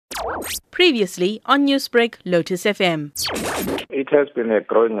Previously on Newsbreak, Lotus FM. It has been a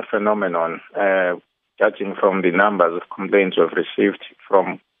growing phenomenon, judging from the numbers of complaints we've received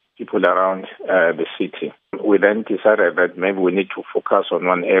from people around the city. We then decided that maybe we need to focus on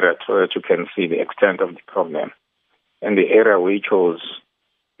one area so that you can see the extent of the problem. And the area we chose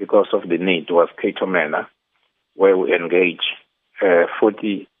because of the need was Cato Manor, where we engage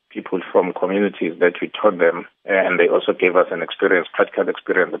 40 people from communities that we taught them, and they also gave us an practical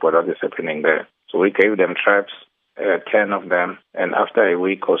experience about what is happening there. So we gave them traps, 10 of them, and after a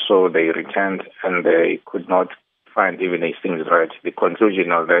week or so they returned and they could not find even a single rat. The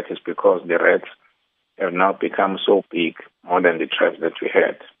conclusion of that is because the rats have now become so big, more than the traps that we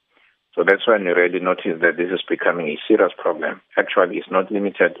had. So that's when we really noticed that this is becoming a serious problem. Actually, it's not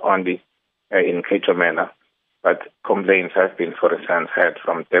limited only in Cato Manor, but complaints have been, for instance, had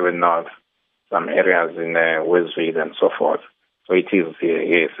from Durban North, some areas in Westville and so forth. So it is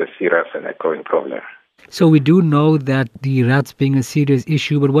a serious and a growing problem. So we do know that the rats being a serious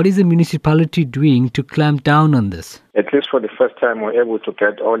issue, but what is the municipality doing to clamp down on this? At least for the first time, we're able to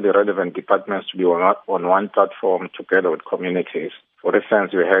get all the relevant departments to be on one platform together with communities. For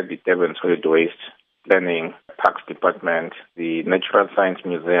instance, we had the Durban Solid Waste Planning, Parks Department, the Natural Science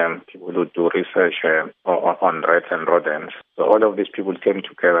Museum, people who do research on rats and rodents. So all of these people came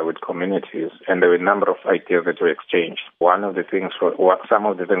together with communities, and there were a number of ideas that were exchanged. Some of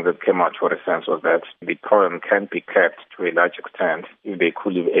the things that came out, for instance, was that the problem can be kept to a large extent if they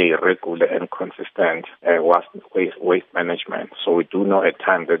could have a regular and consistent waste management. So we do know at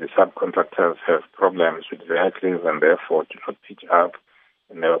times that the subcontractors have problems with vehicles and therefore do not pitch up.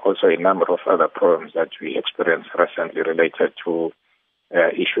 And there are also a number of other problems that we experienced recently related to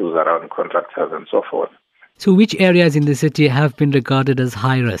issues around contractors and so forth. So which areas in the city have been regarded as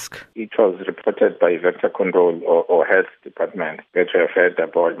high risk? It was reported by Vector Control or Health Department that we have had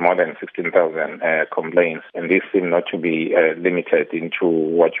about more than 16,000 complaints. And these seem not to be limited into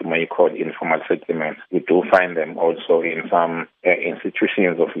what you may call informal settlements. We do find them also in some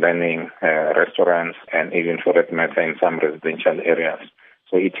institutions of learning, restaurants, and even for that matter in some residential areas.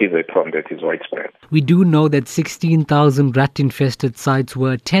 So it is a problem that is widespread. We do know that 16,000 rat-infested sites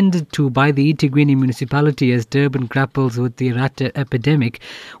were attended to by the eThekwini Municipality as Durban grapples with the rat epidemic.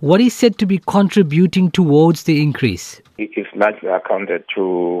 What is said to be contributing towards the increase? It is largely accounted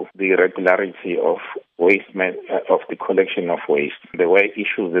to the regularity of of the collection of waste. There were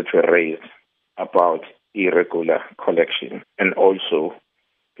issues that were raised about irregular collection, and also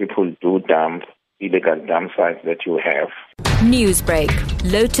people do dump illegal dump sites that you have. Newsbreak,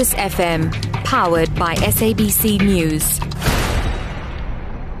 Lotus FM, powered by SABC News.